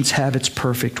patience have its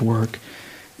perfect work.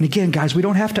 And again, guys, we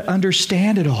don't have to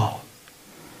understand it all.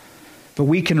 But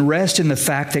we can rest in the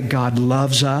fact that God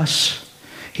loves us.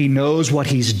 He knows what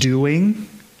He's doing.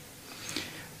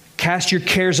 Cast your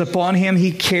cares upon Him.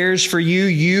 He cares for you.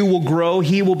 You will grow.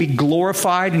 He will be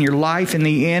glorified in your life in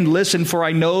the end. Listen, for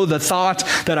I know the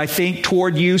thoughts that I think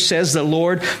toward you, says the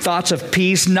Lord, thoughts of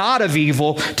peace, not of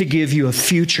evil, to give you a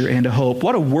future and a hope.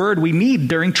 What a word we need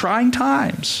during trying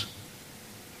times.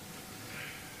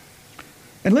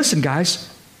 And listen,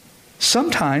 guys,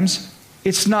 sometimes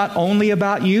it's not only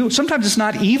about you. Sometimes it's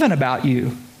not even about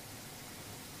you.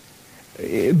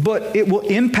 But it will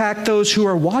impact those who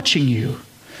are watching you.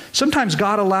 Sometimes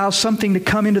God allows something to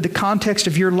come into the context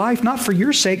of your life, not for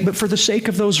your sake, but for the sake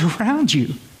of those around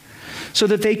you. So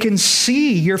that they can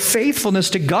see your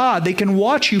faithfulness to God. They can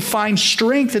watch you find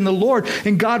strength in the Lord.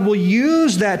 And God will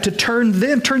use that to turn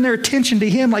their attention to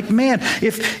Him. Like, man,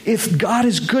 if God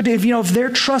is good, if they're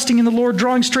trusting in the Lord,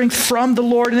 drawing strength from the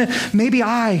Lord, and then maybe you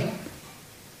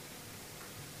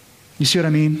see what I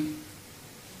mean?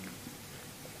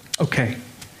 Okay.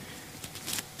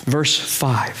 Verse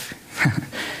 5.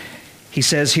 He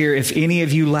says here, if any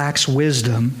of you lacks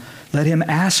wisdom, let him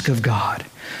ask of God,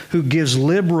 who gives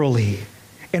liberally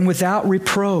and without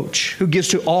reproach, who gives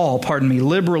to all,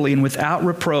 liberally and without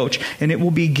reproach, and it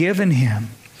will be given him.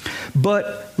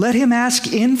 But let him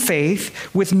ask in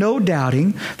faith with no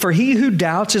doubting, for he who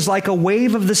doubts is like a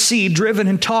wave of the sea driven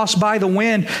and tossed by the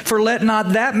wind. For let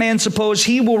not that man suppose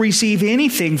he will receive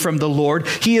anything from the Lord.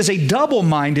 He is a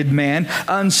double-minded man,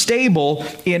 unstable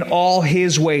in all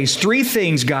his ways. 3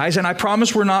 things, guys, and I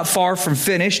promise we're not far from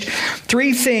finished.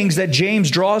 3 things that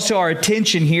James draws to our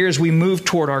attention here as we move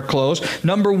toward our close.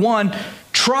 Number 1,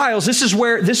 trials. This is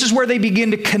where they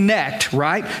begin to connect,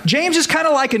 right? James is kind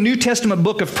of like a New Testament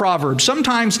book of Proverbs.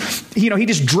 Sometimes, he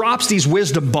just drops these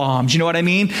wisdom bombs, you know what I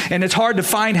mean? And it's hard to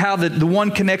find how the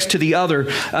one connects to the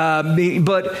other.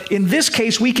 But in this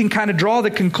case, we can kind of draw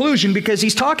the conclusion because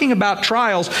he's talking about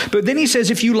trials, but then he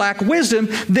says, if you lack wisdom,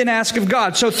 then ask of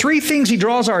God. So 3 things he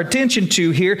draws our attention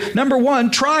to here. Number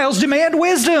 1, trials demand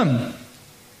wisdom.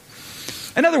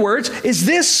 In other words, is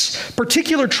this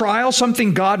particular trial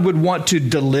something God would want to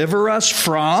deliver us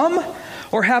from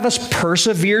or have us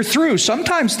persevere through?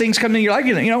 Sometimes things come in your life,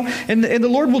 and the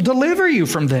Lord will deliver you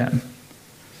from them.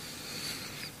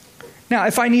 Now,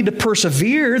 if I need to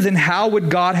persevere, then how would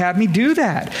God have me do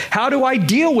that? How do I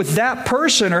deal with that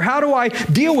person, or how do I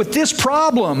deal with this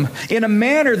problem in a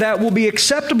manner that will be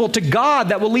acceptable to God,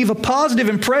 that will leave a positive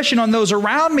impression on those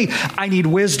around me? I need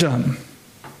wisdom.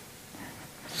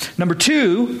 Number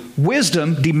 2,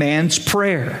 wisdom demands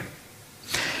prayer.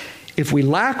 If we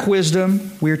lack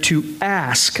wisdom, we're to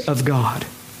ask of God.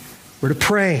 We're to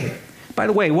pray. By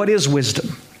the way, what is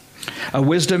wisdom?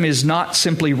 Wisdom is not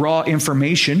simply raw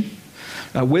information.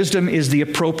 Wisdom is the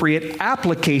appropriate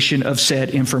application of said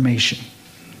information.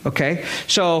 Okay?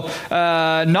 So,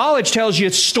 knowledge tells you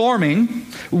it's storming.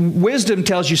 Wisdom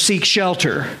tells you seek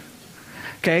shelter.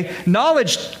 Okay?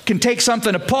 Knowledge can take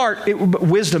something apart, but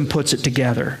wisdom puts it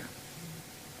together.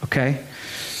 Okay?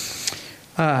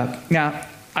 Now,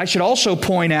 I should also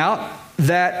point out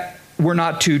that we're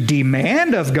not to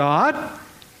demand of God.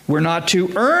 We're not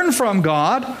to earn from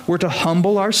God. We're to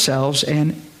humble ourselves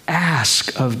and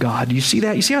ask of God. Do you see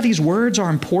that? You see how these words are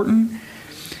important?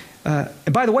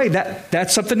 And by the way,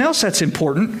 that's something else that's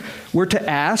important. We're to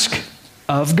ask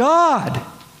of God.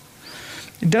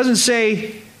 It doesn't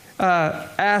say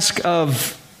ask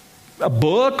of a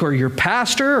book or your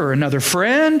pastor or another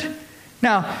friend.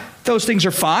 Now, those things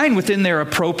are fine within their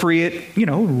appropriate,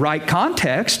 right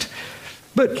context.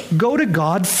 But go to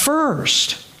God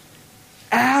first.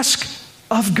 Ask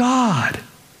of God.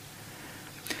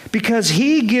 Because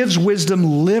He gives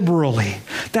wisdom liberally.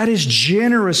 That is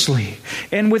generously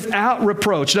and without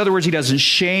reproach. In other words, He doesn't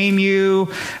shame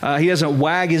you. He doesn't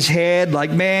wag His head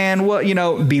like, man, what,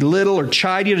 belittle or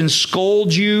chide you and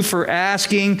scold you for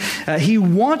asking. He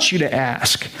wants you to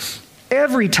ask.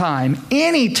 Every time,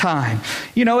 any time.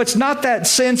 It's not that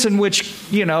sense in which,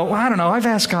 I don't know, I've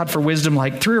asked God for wisdom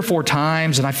like 3 or 4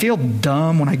 times and I feel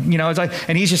dumb when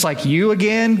and He's just like, you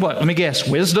again? What? Let me guess,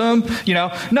 wisdom?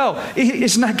 No,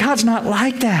 it's not. God's not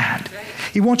like that.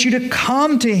 He wants you to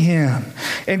come to Him.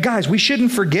 And guys, we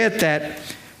shouldn't forget that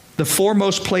the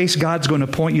foremost place God's going to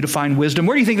point you to find wisdom,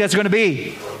 where do you think that's going to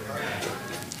be?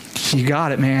 You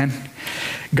got it, man.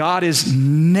 God is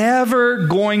never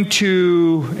going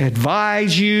to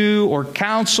advise you or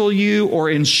counsel you or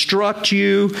instruct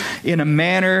you in a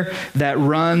manner that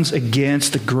runs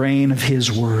against the grain of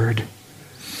His Word.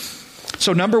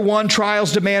 So number 1,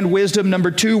 trials demand wisdom.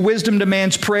 Number 2, wisdom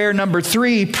demands prayer. Number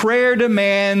 3, prayer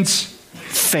demands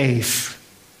faith.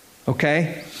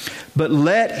 Okay? But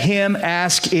let him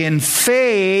ask in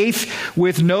faith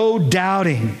with no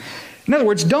doubting. In other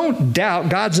words, don't doubt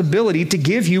God's ability to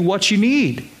give you what you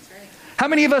need. How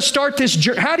many of us start this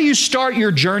journey? How do you start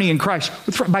your journey in Christ?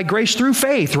 By grace through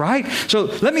faith, right? So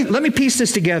let me piece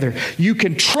this together. You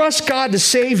can trust God to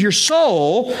save your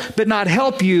soul, but not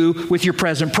help you with your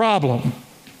present problem.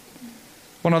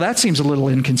 Well, no, that seems a little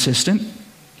inconsistent.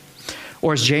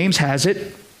 Or as James has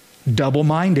it,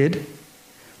 double-minded,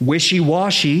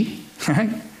 wishy-washy, right?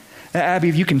 Abby,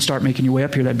 if you can start making your way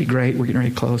up here, that'd be great. We're getting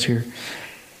ready to close here.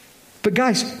 But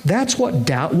guys, that's what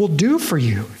doubt will do for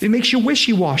you. It makes you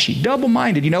wishy-washy,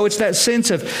 double-minded. It's that sense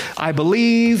of, I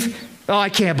believe, oh, I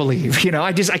can't believe.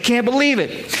 I can't believe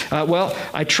it. Well,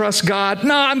 I trust God.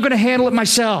 No, I'm going to handle it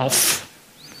myself.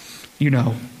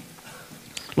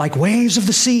 Like waves of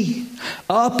the sea,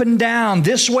 up and down,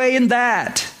 this way and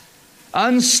that.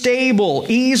 Unstable,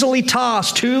 easily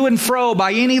tossed to and fro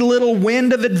by any little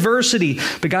wind of adversity.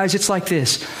 But guys, it's like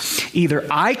this. Either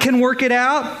I can work it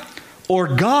out, or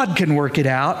God can work it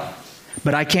out,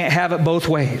 but I can't have it both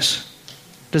ways.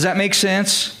 Does that make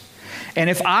sense? And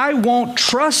if I won't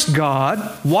trust God,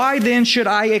 why then should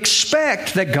I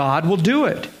expect that God will do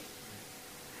it?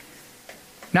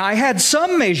 Now, I had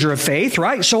some measure of faith,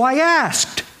 right? So I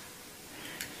asked.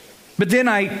 But then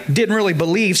I didn't really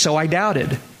believe, so I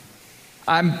doubted.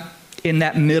 I'm in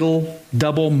that middle,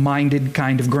 double-minded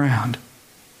kind of ground.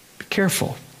 Be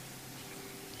careful.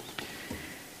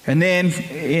 And then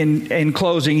in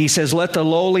closing, he says, let the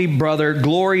lowly brother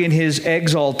glory in his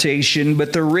exaltation,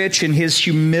 but the rich in his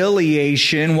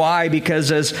humiliation. Why?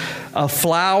 Because as a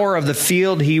flower of the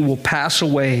field, he will pass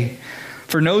away.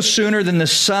 For no sooner than the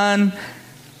sun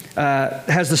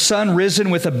has the sun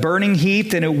risen with a burning heat,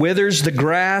 than it withers the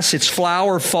grass, its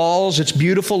flower falls, its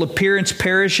beautiful appearance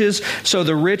perishes. So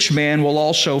the rich man will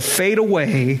also fade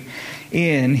away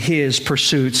in his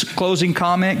pursuits. Closing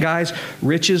comment, guys,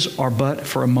 riches are but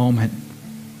for a moment.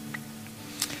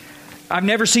 I've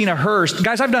never seen a hearse.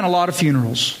 Guys, I've done a lot of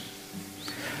funerals.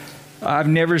 I've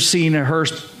never seen a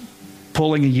hearse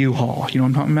pulling a U-Haul. You know what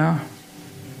I'm talking about?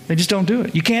 They just don't do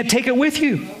it. You can't take it with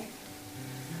you.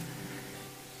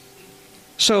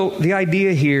 So the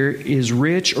idea here is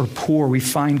rich or poor, we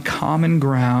find common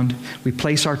ground. We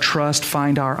place our trust,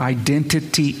 find our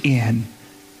identity in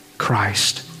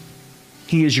Christ.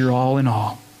 He is your all in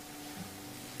all.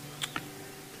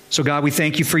 So God, we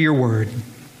thank you for your word.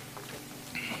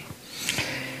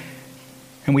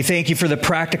 And we thank you for the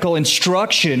practical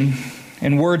instruction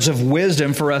and words of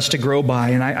wisdom for us to grow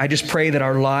by. And I just pray that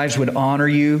our lives would honor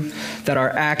you, that our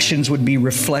actions would be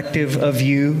reflective of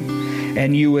you,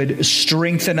 and you would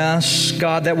strengthen us,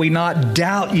 God, that we not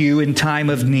doubt you in time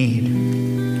of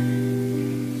need.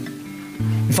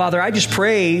 Father, I just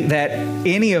pray that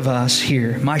any of us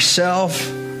here, myself,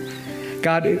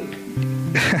 God,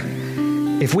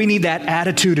 if we need that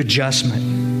attitude adjustment,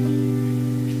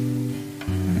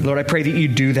 Lord, I pray that you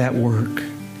do that work,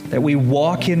 that we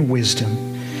walk in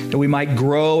wisdom, that we might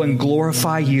grow and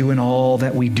glorify you in all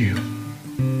that we do.